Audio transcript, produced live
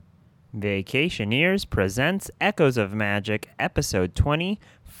Vacationeers presents Echoes of Magic, Episode 20,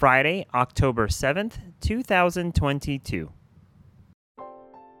 Friday, October 7th, 2022.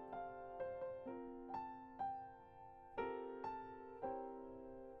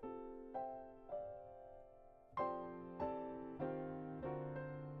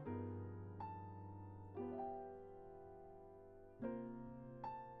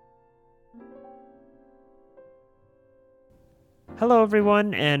 Hello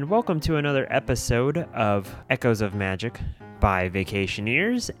everyone, and welcome to another episode of Echoes of Magic by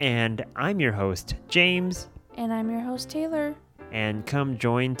Vacationeers, and I'm your host, James. And I'm your host, Taylor. And come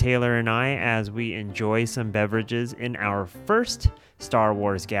join Taylor and I as we enjoy some beverages in our first Star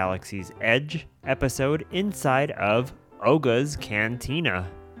Wars Galaxy's Edge episode inside of Oga's Cantina.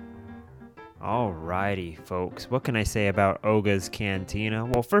 Alrighty, folks, what can I say about Oga's Cantina?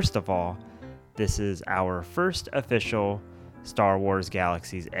 Well, first of all, this is our first official Star Wars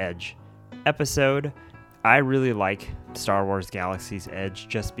Galaxy's Edge episode. I really like Star Wars Galaxy's Edge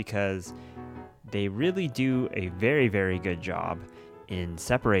just because they really do a very, very good job in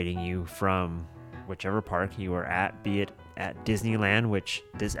separating you from whichever park you are at, be it at Disneyland, which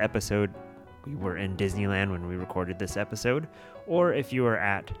this episode, we were in Disneyland when we recorded this episode, or if you are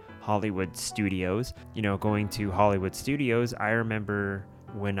at Hollywood Studios. You know, going to Hollywood Studios, I remember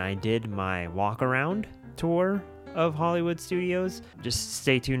when I did my walk-around tour of Hollywood Studios. Just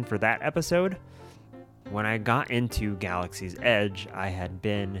stay tuned for that episode. When I got into Galaxy's Edge, I had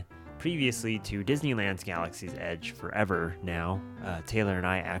been previously to Disneyland's Galaxy's Edge forever now. Taylor and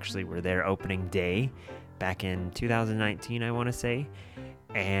I actually were there opening day back in 2019, I want to say.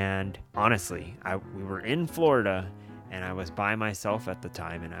 And honestly, we were in Florida and I was by myself at the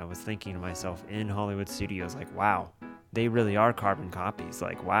time, and I was thinking to myself in Hollywood Studios, like, wow, they really are carbon copies.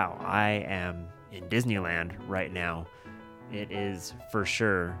 Like, wow, I am in Disneyland right now. It is for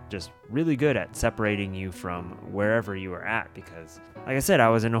sure just really good at separating you from wherever you are at, because like I said, I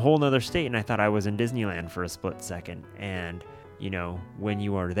was in a whole nother state and I thought I was in Disneyland for a split second. And you know, when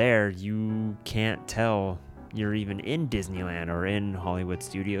you are there, you can't tell you're even in Disneyland or in Hollywood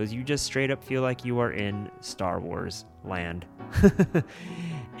Studios. You just straight up feel like you are in Star Wars land.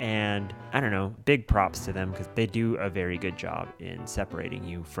 And I don't know, big props to them because they do a very good job in separating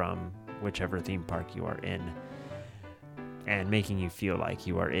you from whichever theme park you are in and making you feel like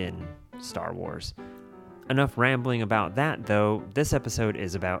you are in Star Wars. Enough rambling about that, though. This episode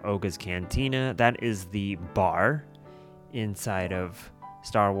is about Oga's Cantina. That is the bar inside of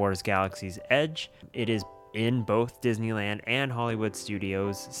Star Wars Galaxy's Edge. It is in both Disneyland and Hollywood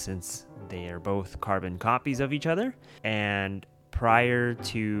Studios, since they are both carbon copies of each other. And prior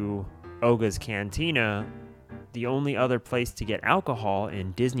to Oga's Cantina, the only other place to get alcohol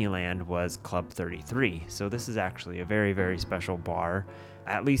in Disneyland was Club 33. So this is actually a very, very special bar,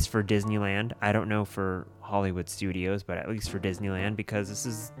 at least for Disneyland. I don't know for Hollywood Studios, but at least for Disneyland, because this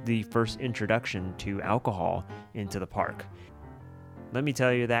is the first introduction to alcohol into the park. Let me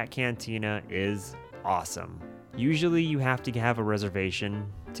tell you, that cantina is awesome. Usually you have to have a reservation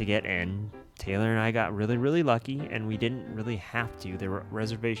to get in. Taylor and I got really, really lucky, and we didn't really have to. There were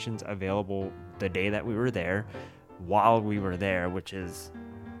reservations available the day that we were there, while we were there, which is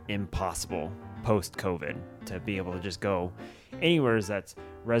impossible post-COVID to be able to just go anywhere that's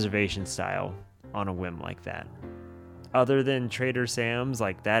reservation style on a whim like that. Other than Trader Sam's,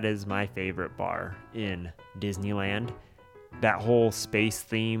 like, that is my favorite bar in Disneyland. That whole space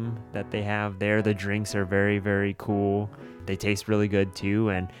theme that they have there, the drinks are very, very cool. They taste really good too,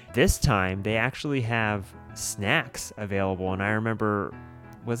 and this time they actually have snacks available. And I remember,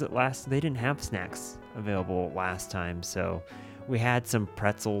 they didn't have snacks available last time, so we had some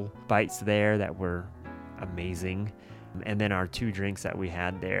pretzel bites there that were amazing. And then our two drinks that we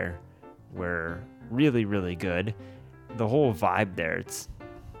had there were really, really good. The whole vibe there,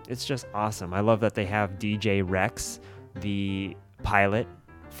 it's just awesome. I love that they have DJ Rex, the pilot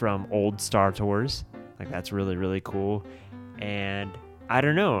from old Star Tours. Like, that's really, really cool. And I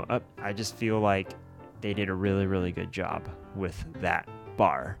don't know, I just feel like they did a really, really good job with that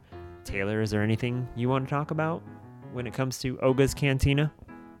bar. Taylor, is there anything you want to talk about when it comes to Oga's Cantina?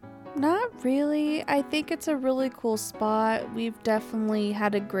 Not really. I think it's a really cool spot. We've definitely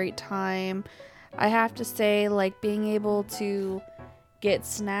had a great time. I have to say, like, being able to get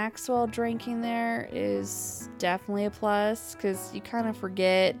snacks while drinking there is definitely a plus, because you kind of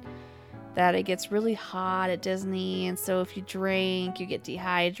forget that it gets really hot at Disney, and so if you drink, you get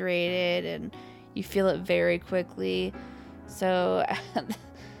dehydrated and you feel it very quickly. So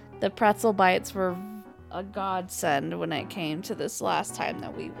the pretzel bites were a godsend when it came to this last time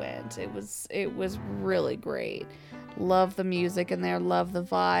that we went. It was really great. Love the music in there, love the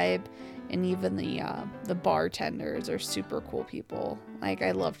vibe, and even the bartenders are super cool people. Like,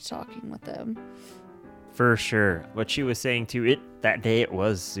 I loved talking with them. For sure. What she was saying too, that day it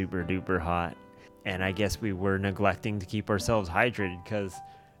was super duper hot. And I guess we were neglecting to keep ourselves hydrated because,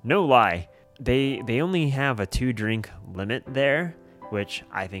 no lie, they only have a 2-drink limit there, which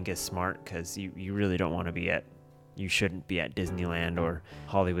I think is smart because you really don't want to you shouldn't be at Disneyland or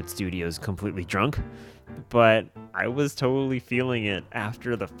Hollywood Studios completely drunk. But I was totally feeling it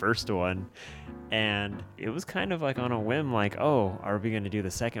after the first one. And it was kind of like on a whim, like, oh, are we going to do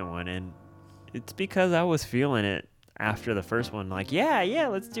the second one? And it's because I was feeling it after the first one, like, yeah,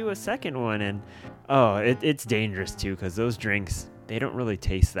 let's do a second one. And oh, it's dangerous too, because those drinks, they don't really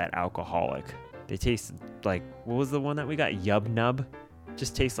taste that alcoholic. They taste like, what was the one that we got? Yub Nub?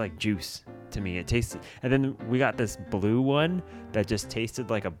 Just tastes like juice to me. It tastes, and then we got this blue one that just tasted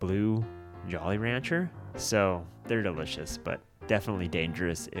like a blue Jolly Rancher. So they're delicious, but definitely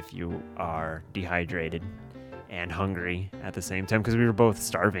dangerous if you are dehydrated and hungry at the same time, because we were both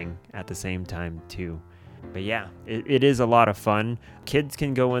starving at the same time too. But yeah, it is a lot of fun. Kids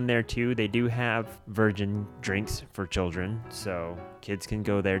can go in there too. They do have virgin drinks for children, so kids can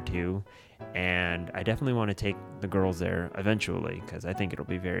go there too. And I definitely want to take the girls there eventually, because I think it'll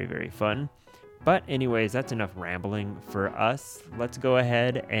be very, very fun. But anyways, that's enough rambling for us. Let's go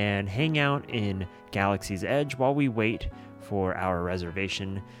ahead and hang out in Galaxy's Edge while we wait for our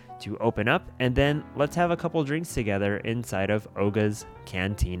reservation to open up, and then let's have a couple drinks together inside of Oga's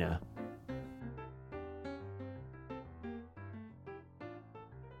Cantina.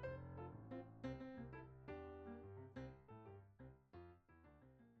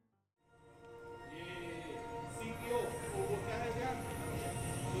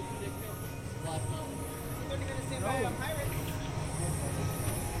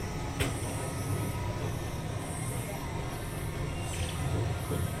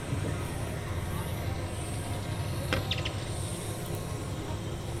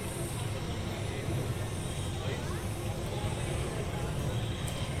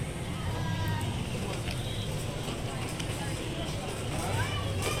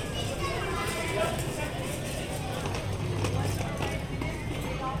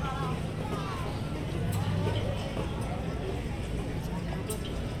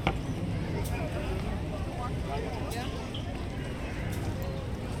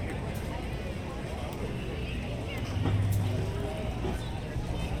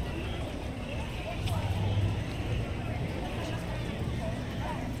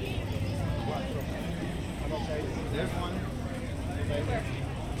 There's one. Where?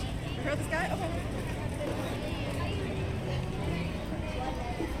 You heard this guy? Okay.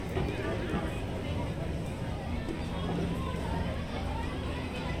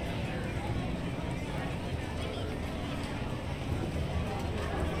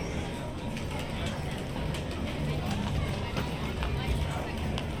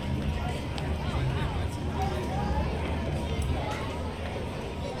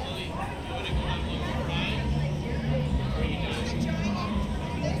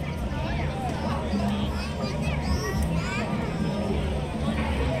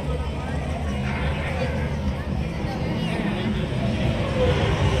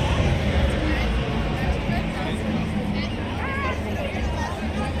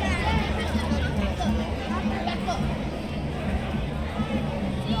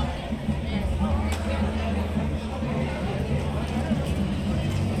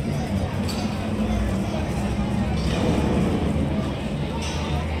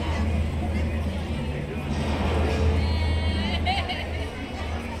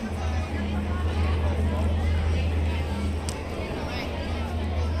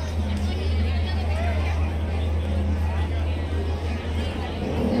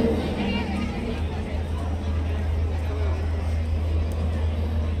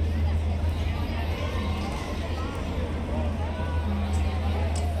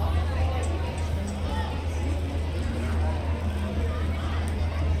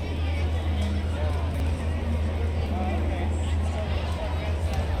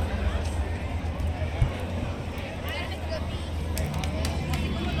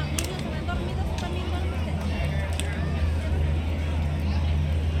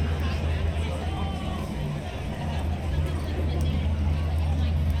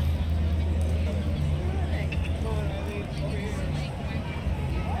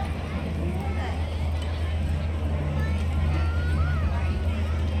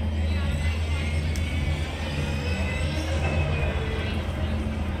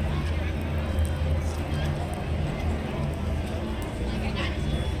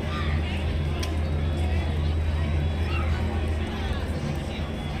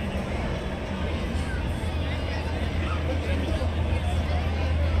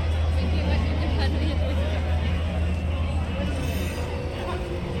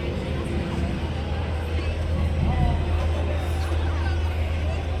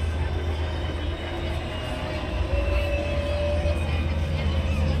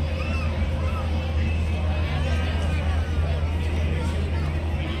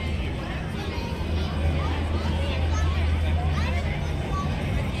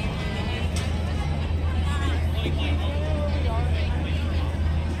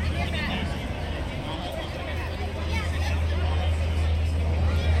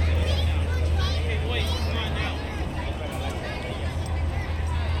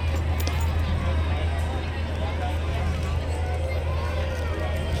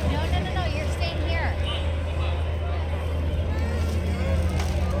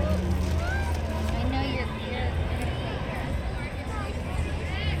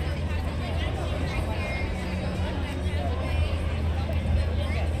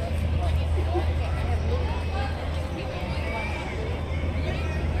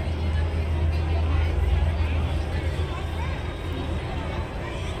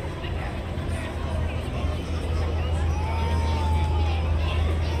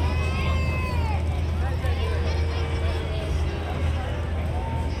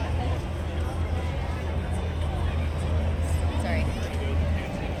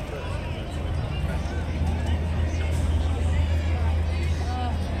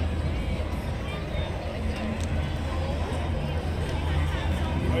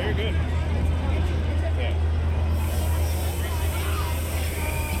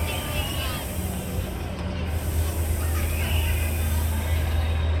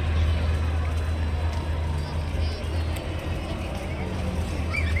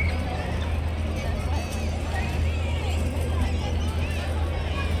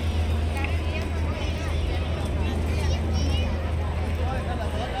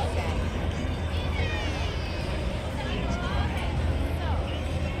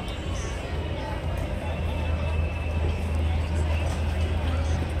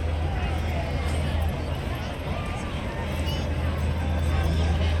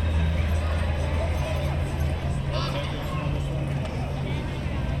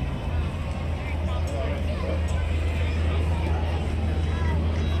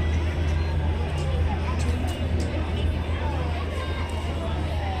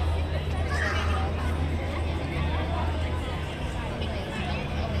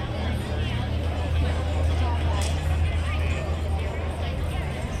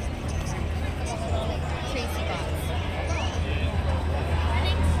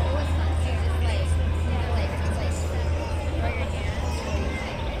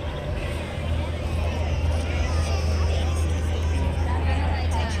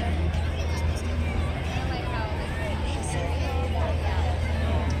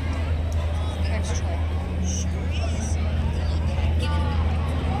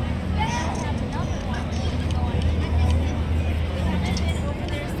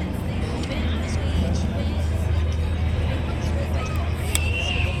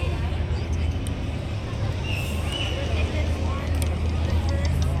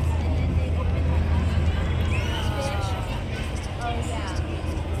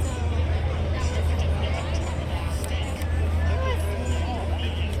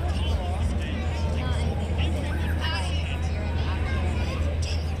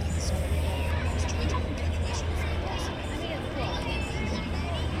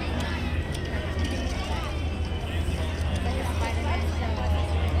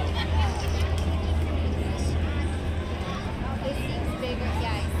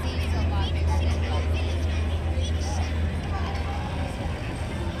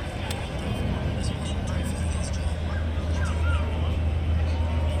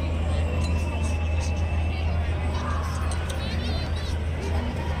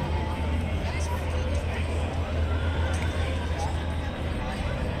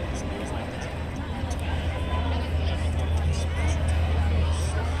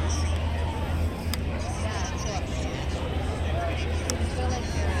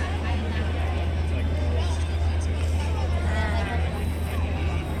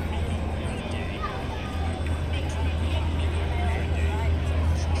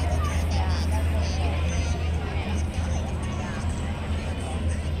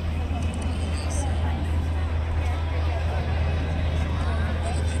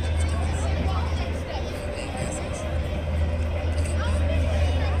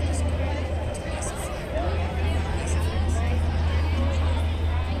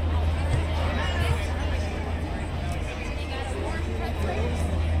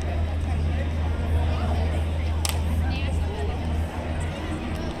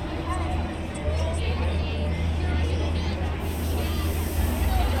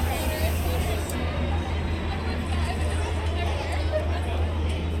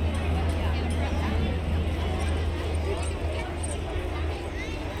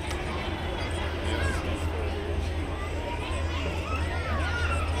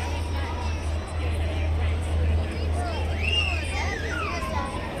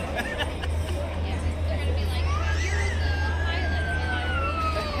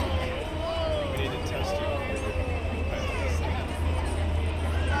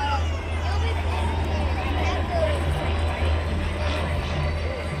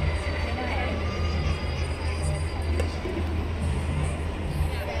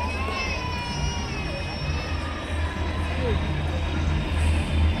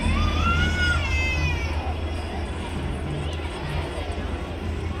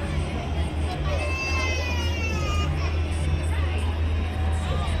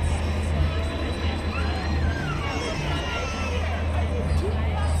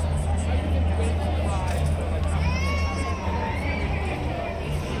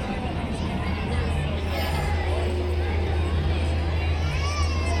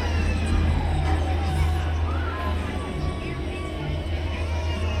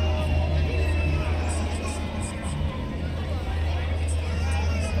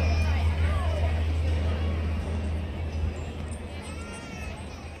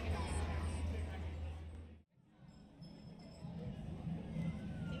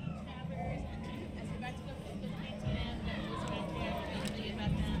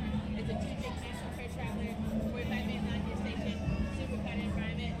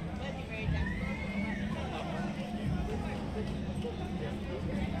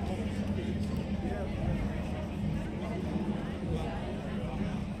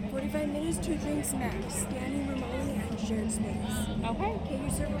 45 minutes to drink snacks, standing room only and shared space. Okay. Okay, your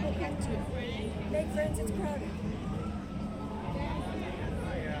server will come to you. Make friends, it's crowded.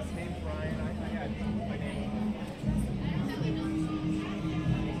 Name's Ryan. I had my name.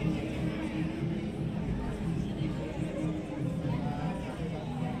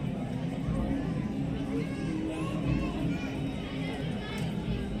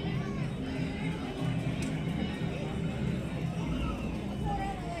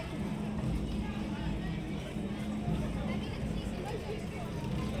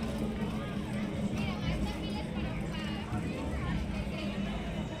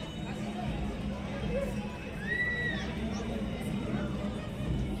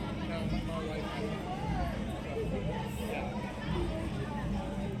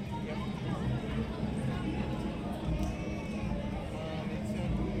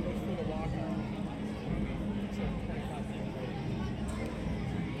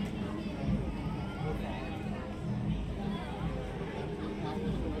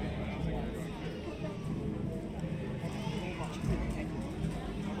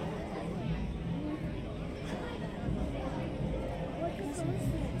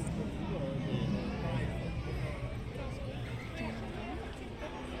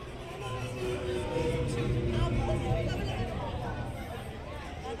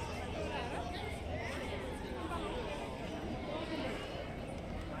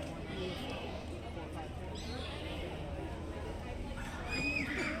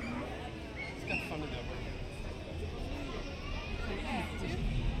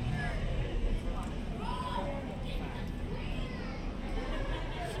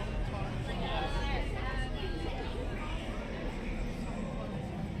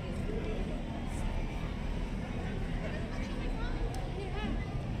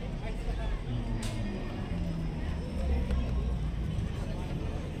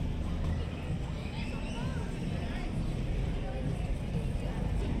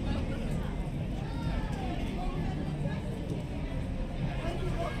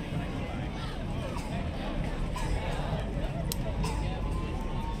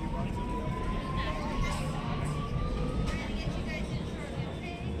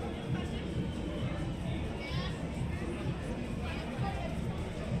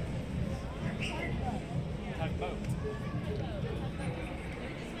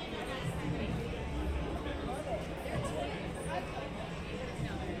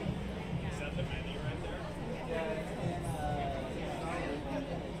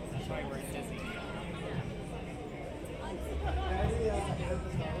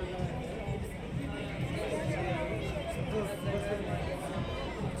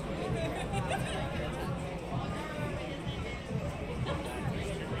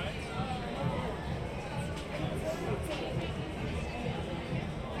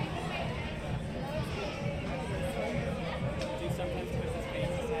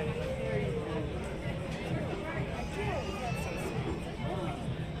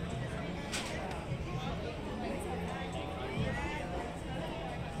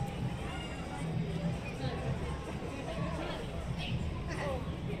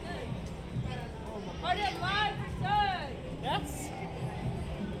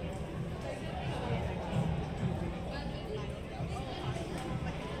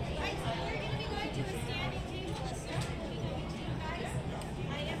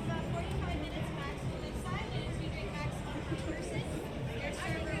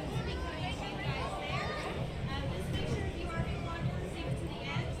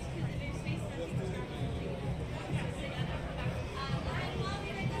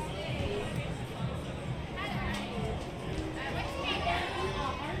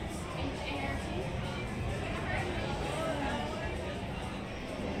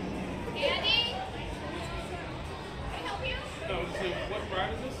 What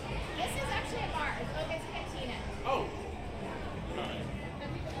ride is this? This is actually a bar. It's focused Cantina. Oh. All right.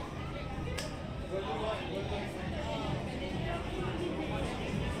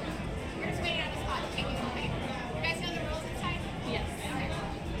 We're just waiting on the spot to take you home. You guys know the rules inside? Yes. Okay.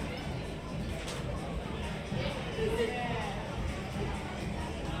 Is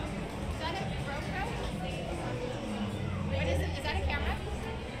that a GoPro? What is it? Is that a camera?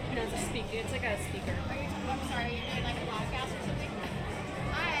 No, it's a speaker. It's like a speaker. Are you, I'm sorry, you're doing like a podcast or something?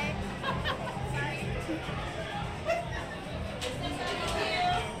 Hi. Sorry.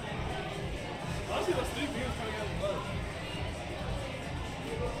 Honestly, those three views coming out of the bus.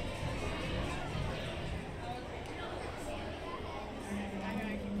 I'm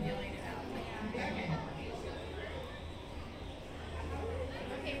going to keep yelling it out. Okay.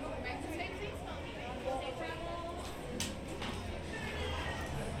 Okay, well, right to say please. Safe travels.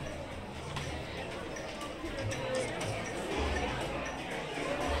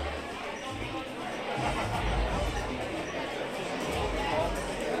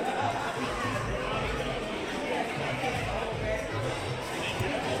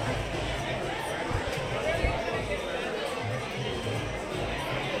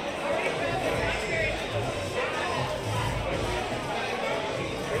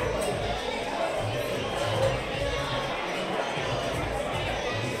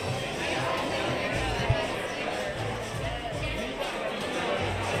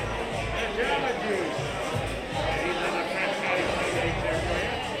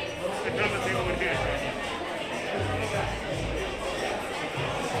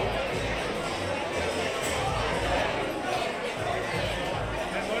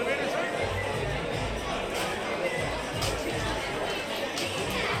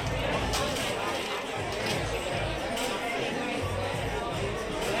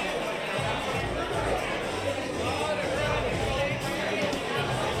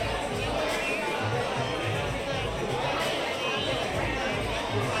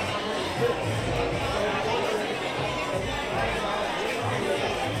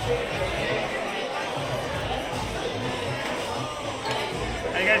 How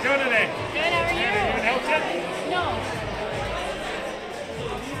you guys doing today? Good, how are you? Anyone help yet? No.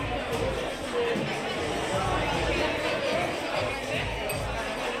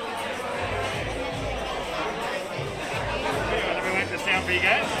 Let me wipe this down for you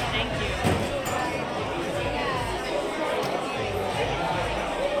guys. Thank you.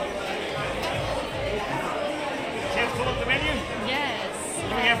 Chance to pull up the menu? Yes. What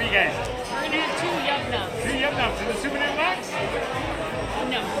do we have for you guys? We're gonna have 2 yum nums. 2 yum nums in the souvenir box?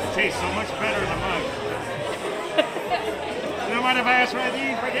 No. It tastes so much better in the mug. You don't mind if I ask for ID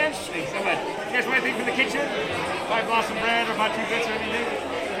again? Thanks so much. You guys want anything from the kitchen? 5 blossom bread or about 2 bits or anything?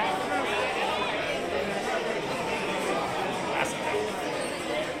 Awesome.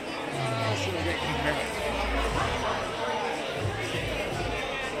 So great. Thank you very much.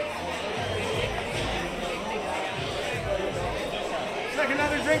 Second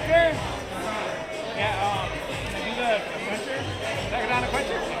another drink there? Yeah, can I do the quencher? Second on a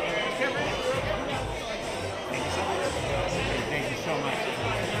quencher? Thank you so much. Thank you so much.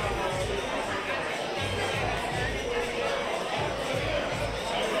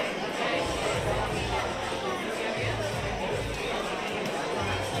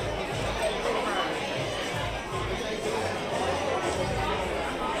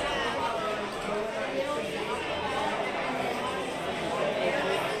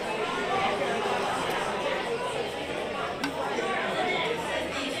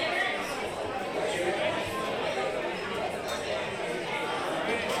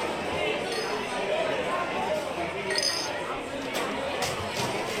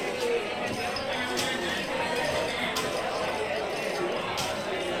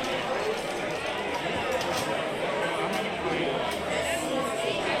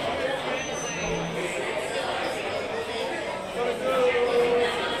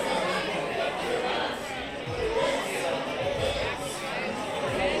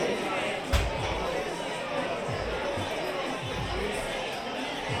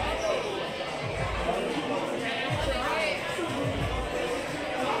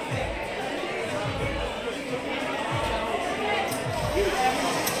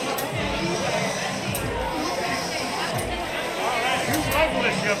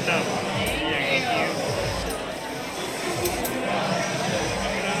 Yum num. Thank you.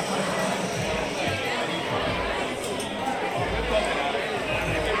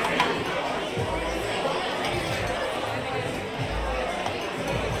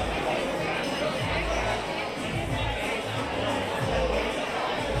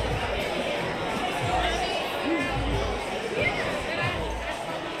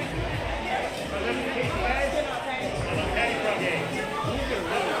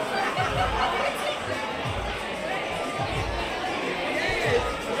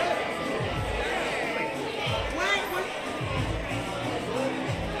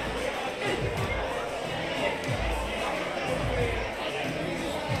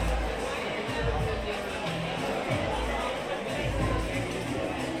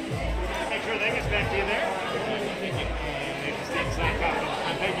 Make sure that gets back to you there. Thank you. And just take stock off.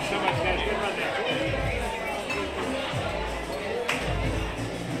 Thank you so much, guys. Good run there.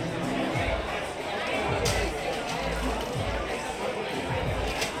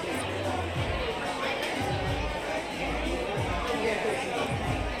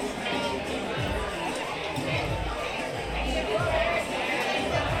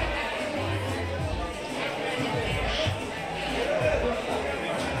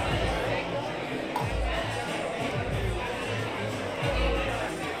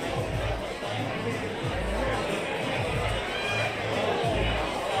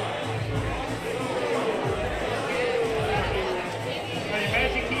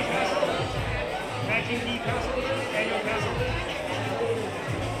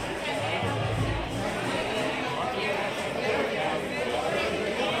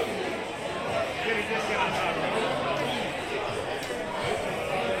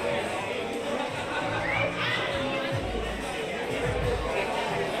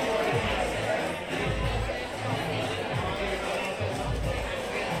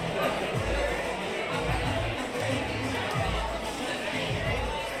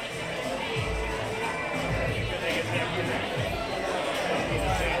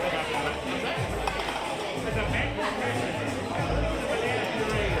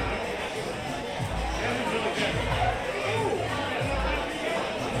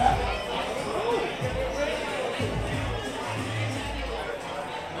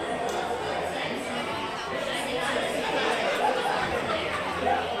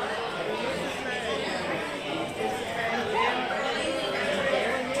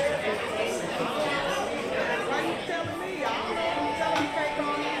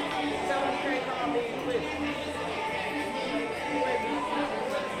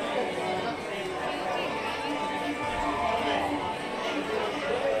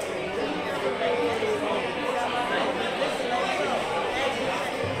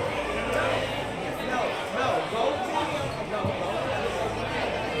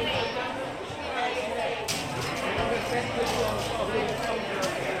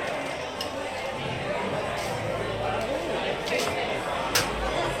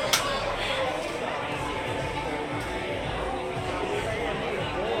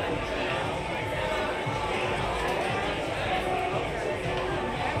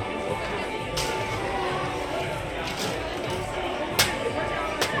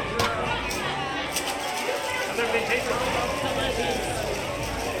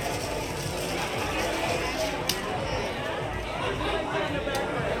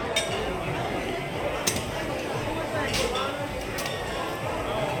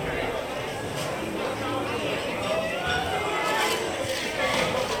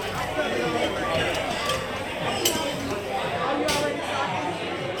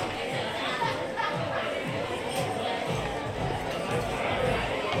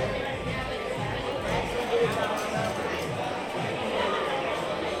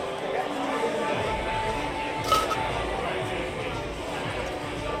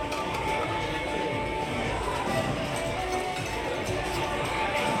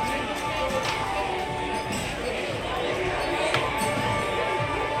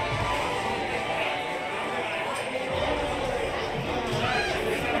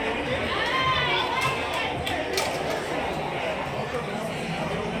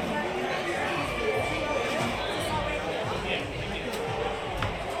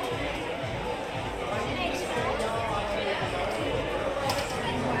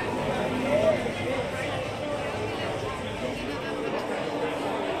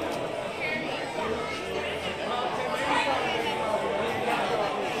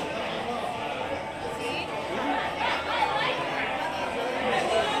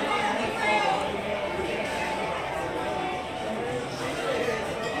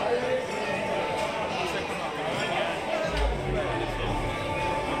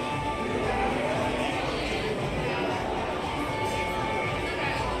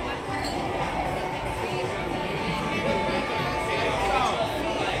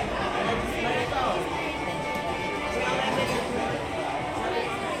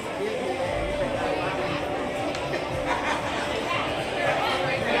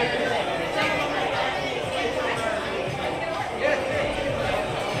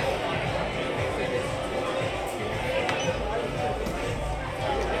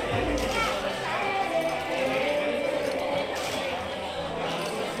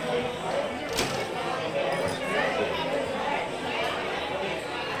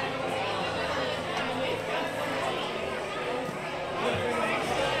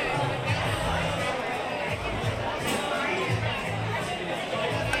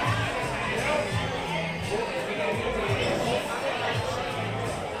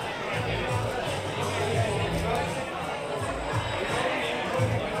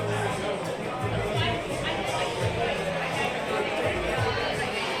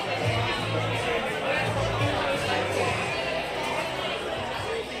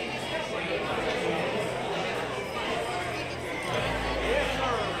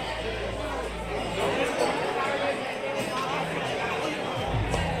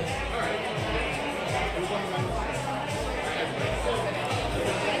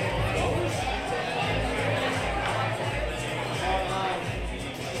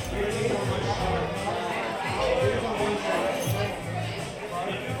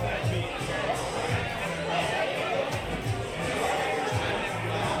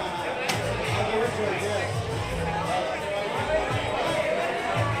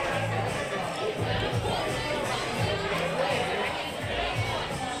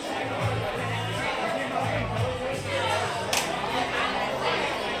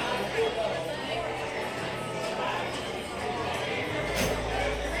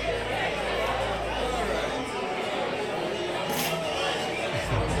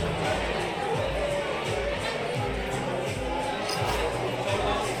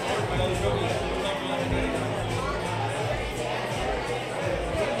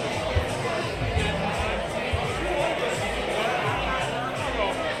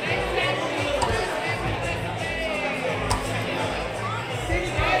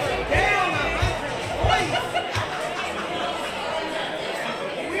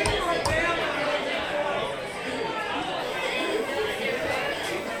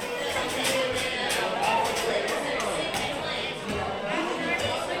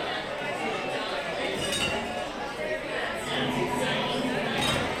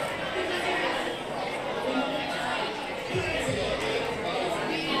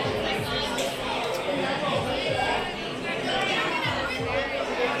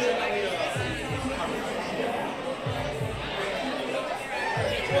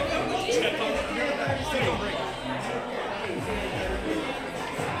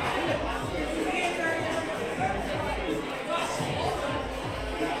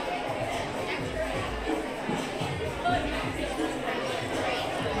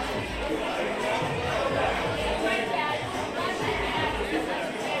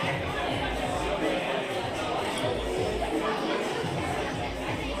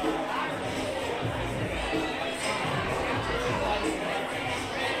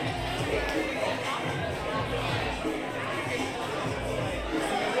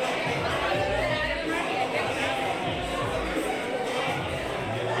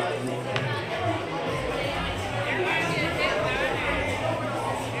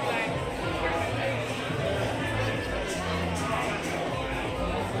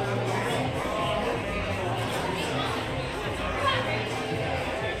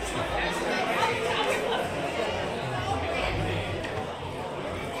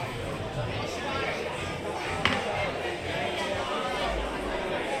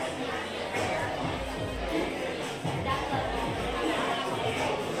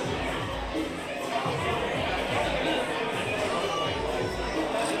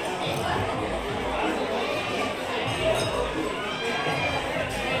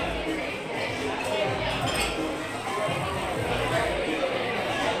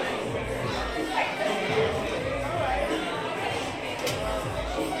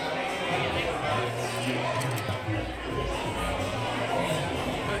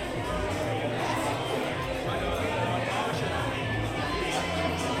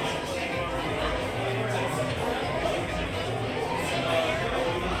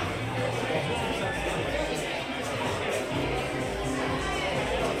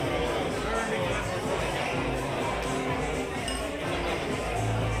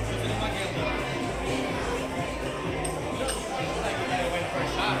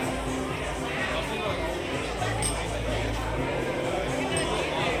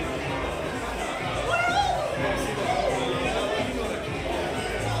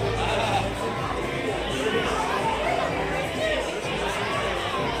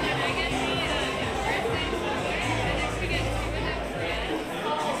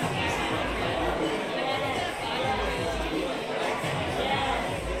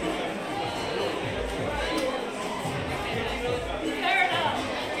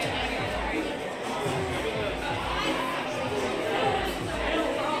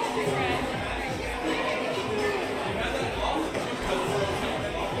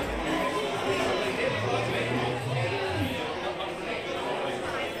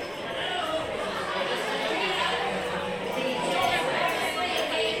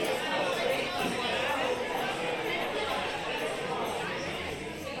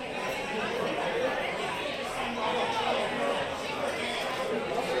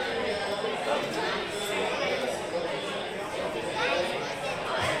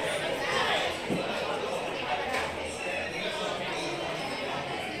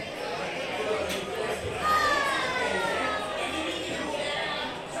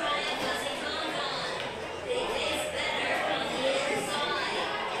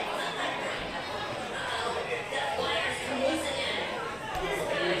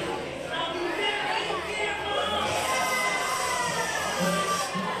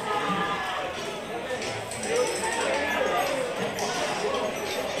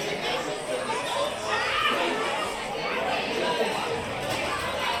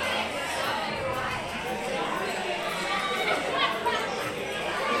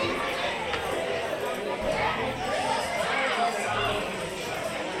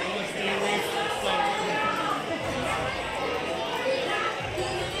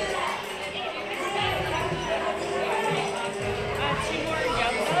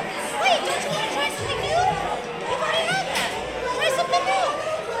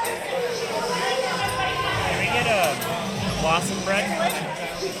 blossom bread?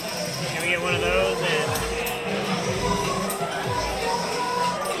 Can we get one of those? And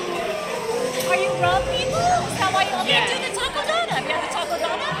Are you rum people? Is that why you want me to do the taco donna? Have you had the taco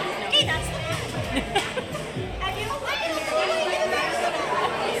donna? Okay, that's the one. Have you? Okay,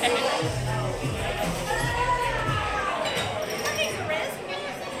 Riz.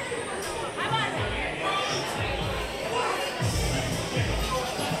 How was it?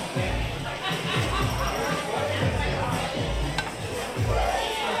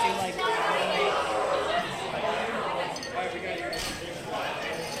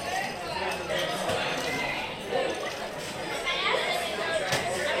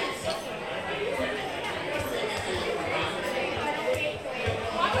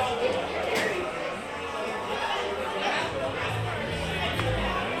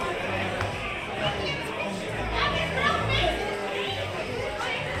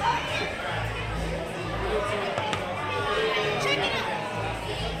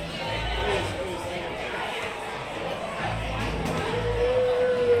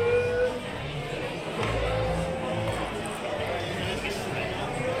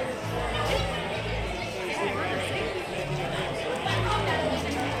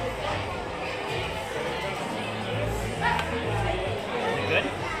 good?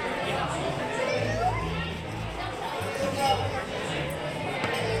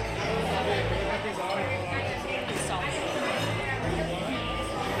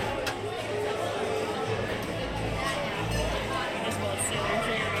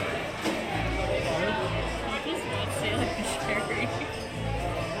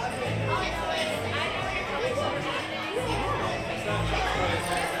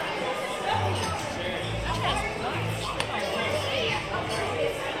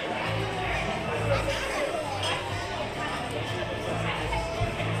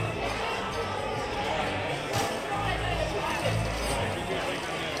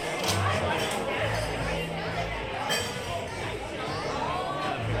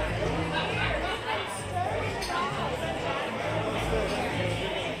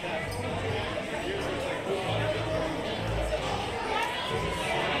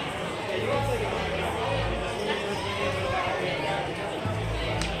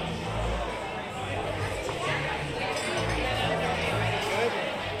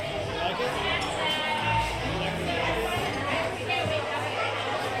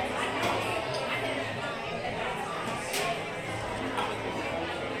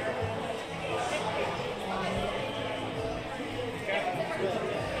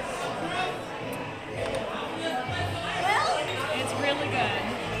 It's really good.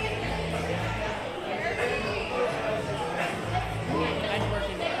 I'd work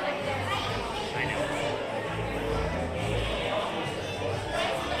in there. I know.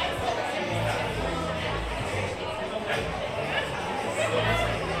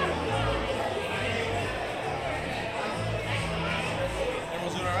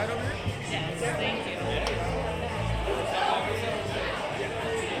 Everyone's doing all right over here? Yes, thank you.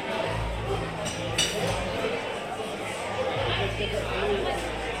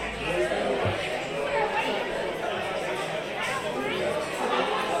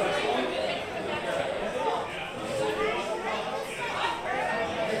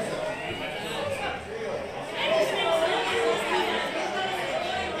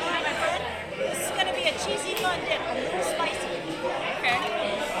 This is going to be a cheesy fun dip, a little spicy. Okay.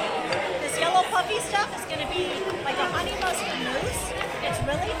 This yellow puffy stuff is going to be like a honey mustard mousse. It's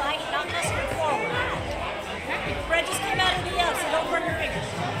really light, not mustard forward. Bread just came out of the oven, so don't burn your fingers.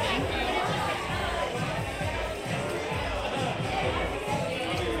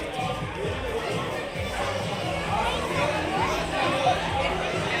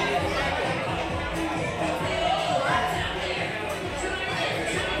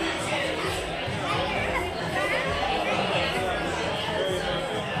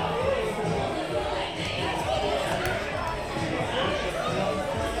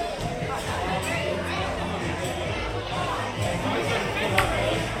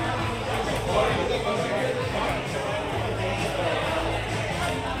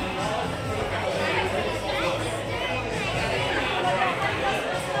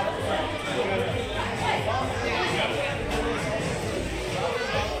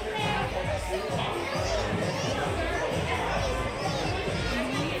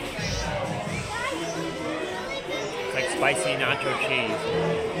 It's like spicy nacho cheese.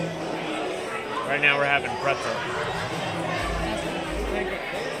 Right now we're having pretzel.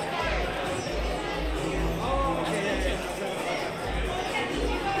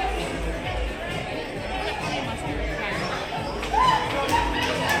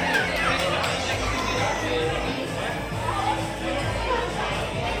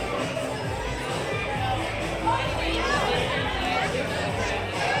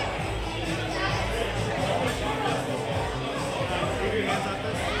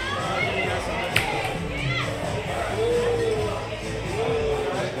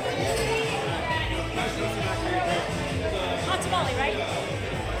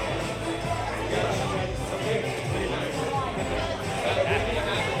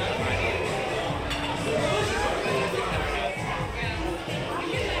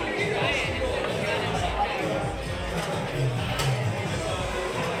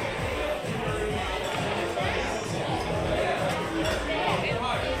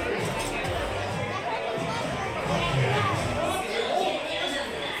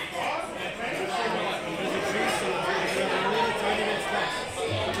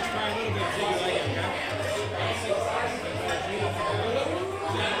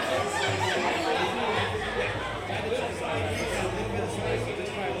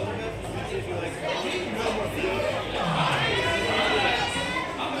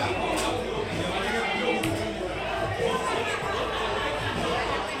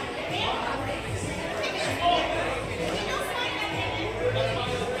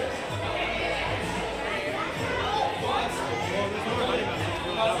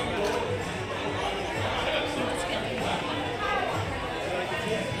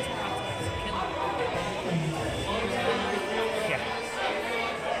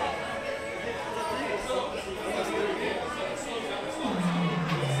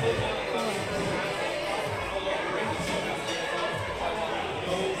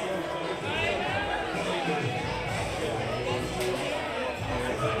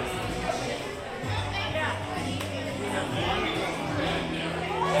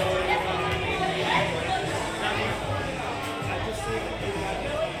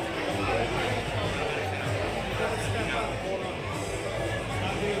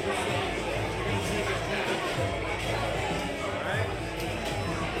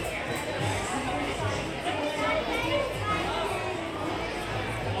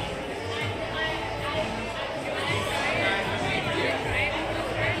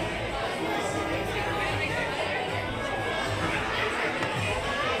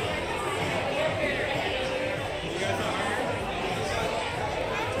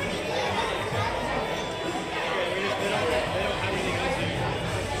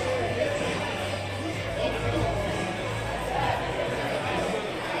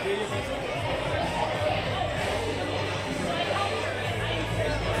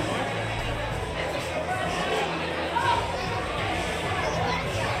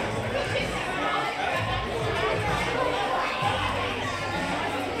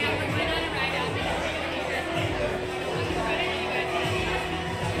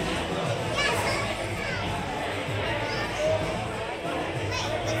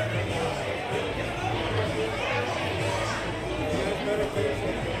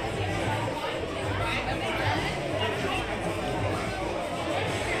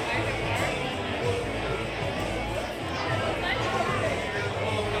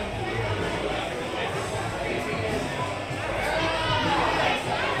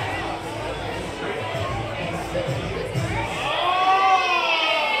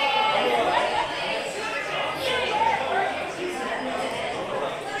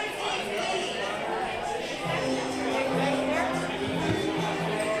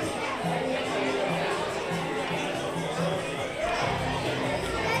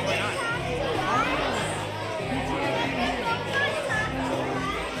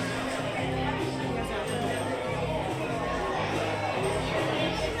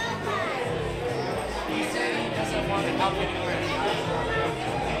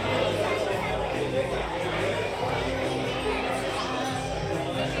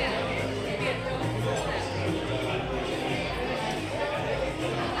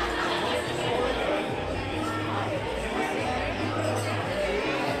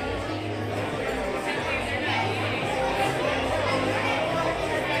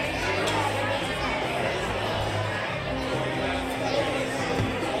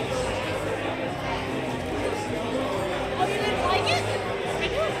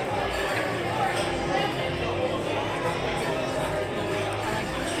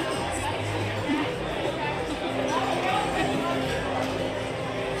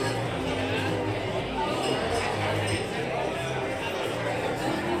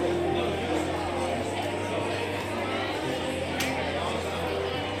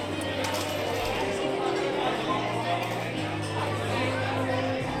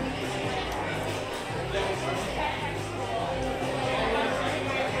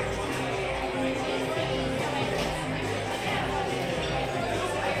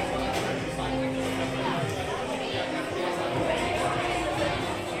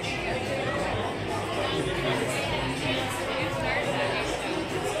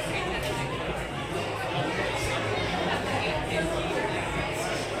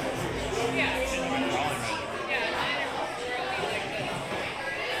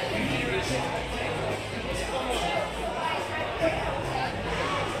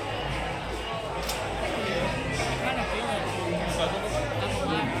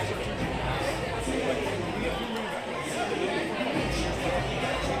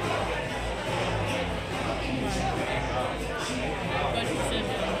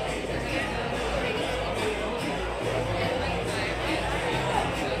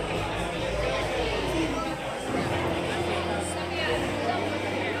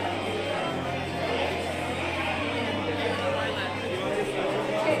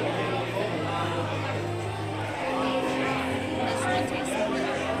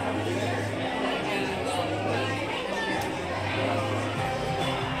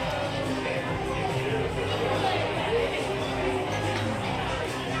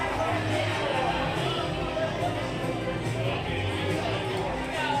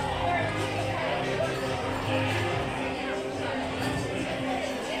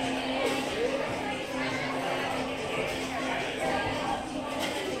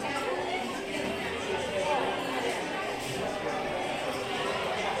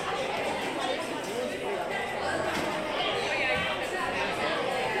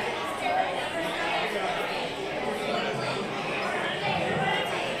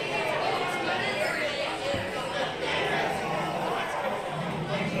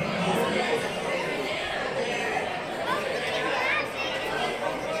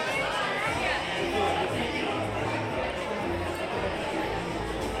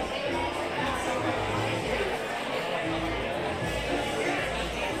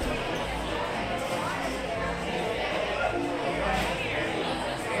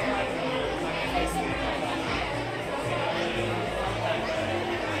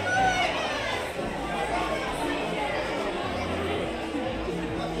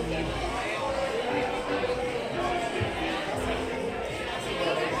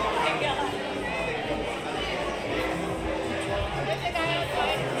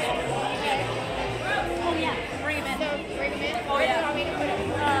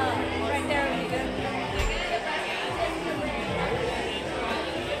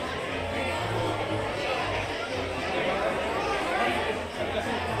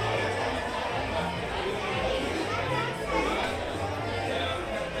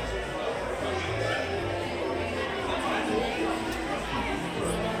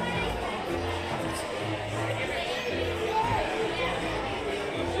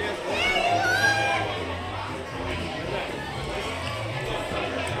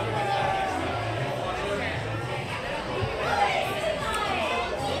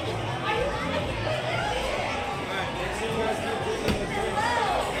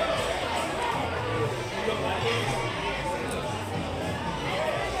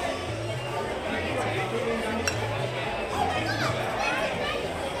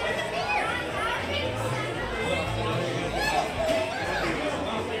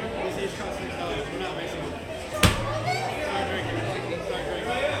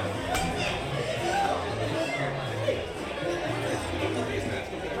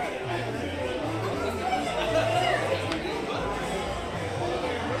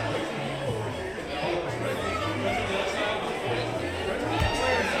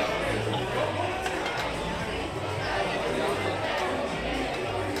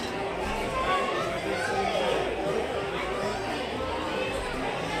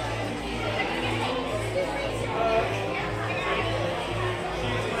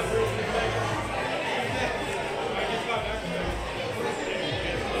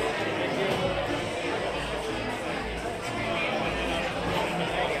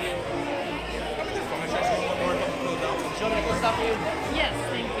 Yes,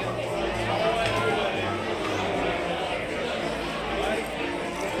 thank you.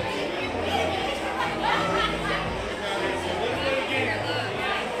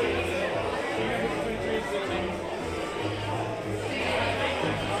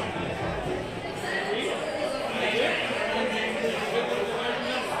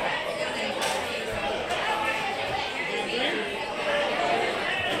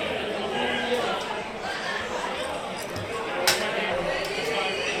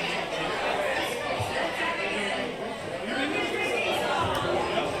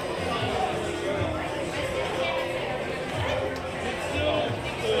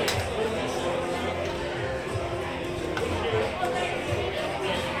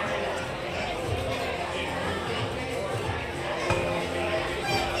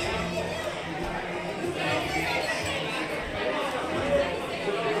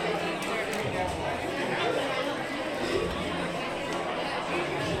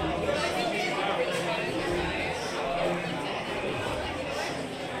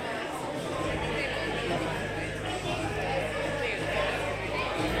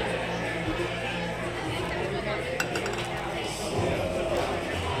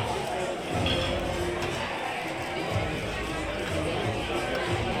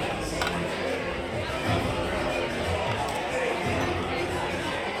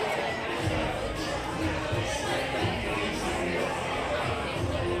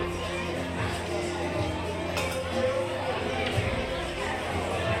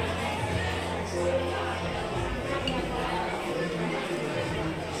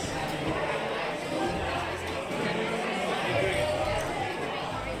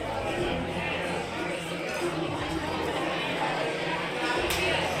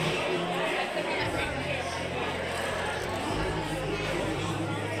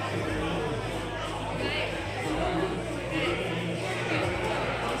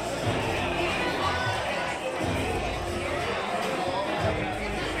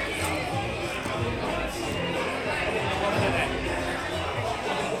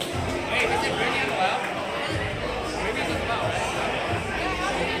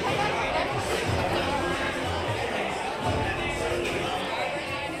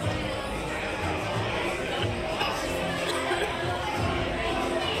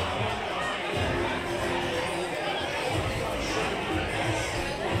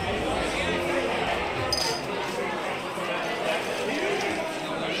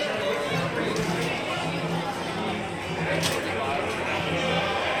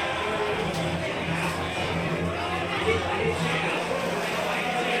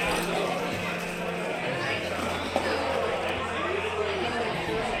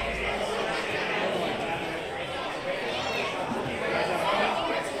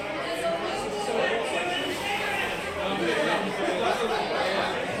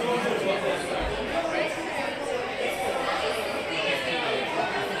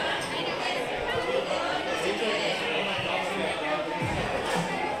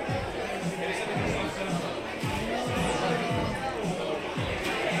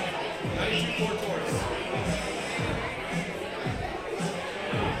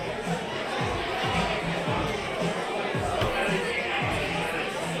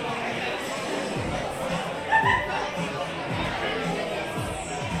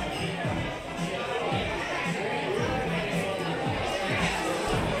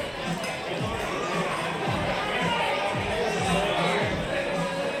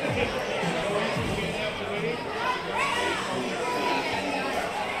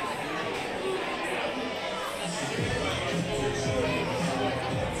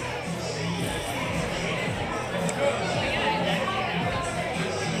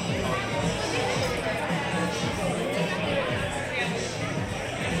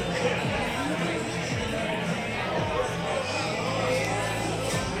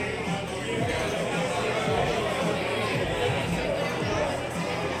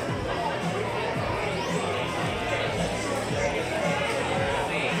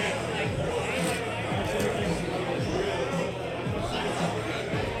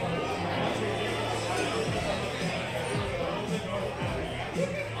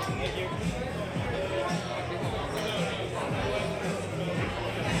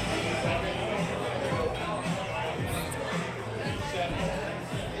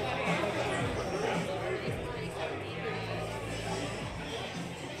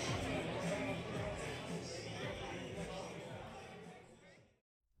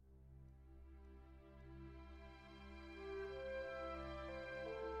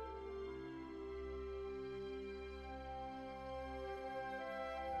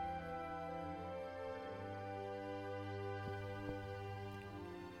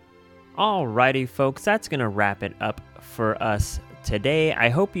 Alrighty, folks, that's going to wrap it up for us today. I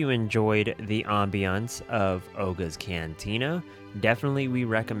hope you enjoyed the ambiance of Oga's Cantina. Definitely, we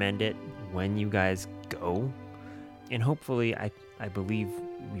recommend it when you guys go. And hopefully, I believe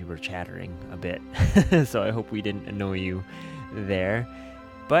we were chattering a bit, so I hope we didn't annoy you there.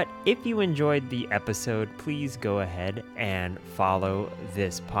 But if you enjoyed the episode, please go ahead and follow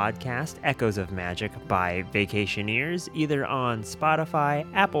this podcast, Echoes of Magic by Vacationeers, either on Spotify,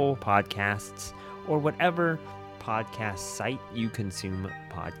 Apple Podcasts, or whatever podcast site you consume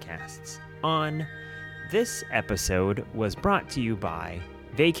podcasts on. This episode was brought to you by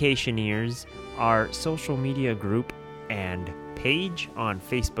Vacationeers, our social media group and page on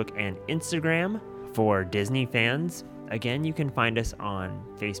Facebook and Instagram for Disney fans. Again, you can find us on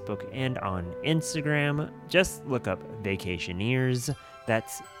Facebook and on Instagram. Just look up Vacationeers.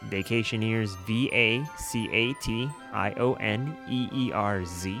 That's Vacationeers,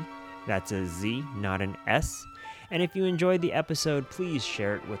 Vacationeerz. That's a Z, not an S. And if you enjoyed the episode, please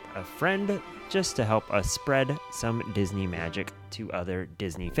share it with a friend just to help us spread some Disney magic to other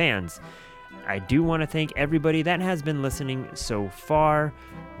Disney fans. I do want to thank everybody that has been listening so far.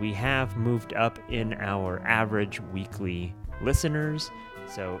 We have moved up in our average weekly listeners.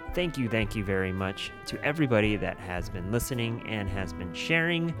 So thank you very much to everybody that has been listening and has been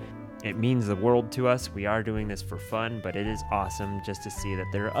sharing. It means the world to us. We are doing this for fun, but it is awesome just to see that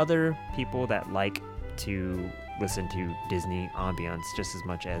there are other people that like to listen to Disney ambiance just as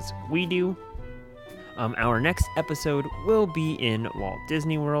much as we do. Our next episode will be in Walt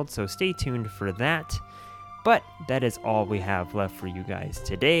Disney World, so stay tuned for that. But that is all we have left for you guys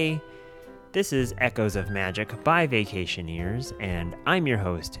today. This is Echoes of Magic by Vacationeers, and I'm your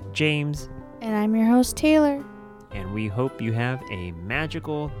host, James. And I'm your host, Taylor. And we hope you have a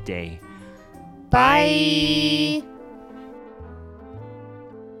magical day. Bye. Bye.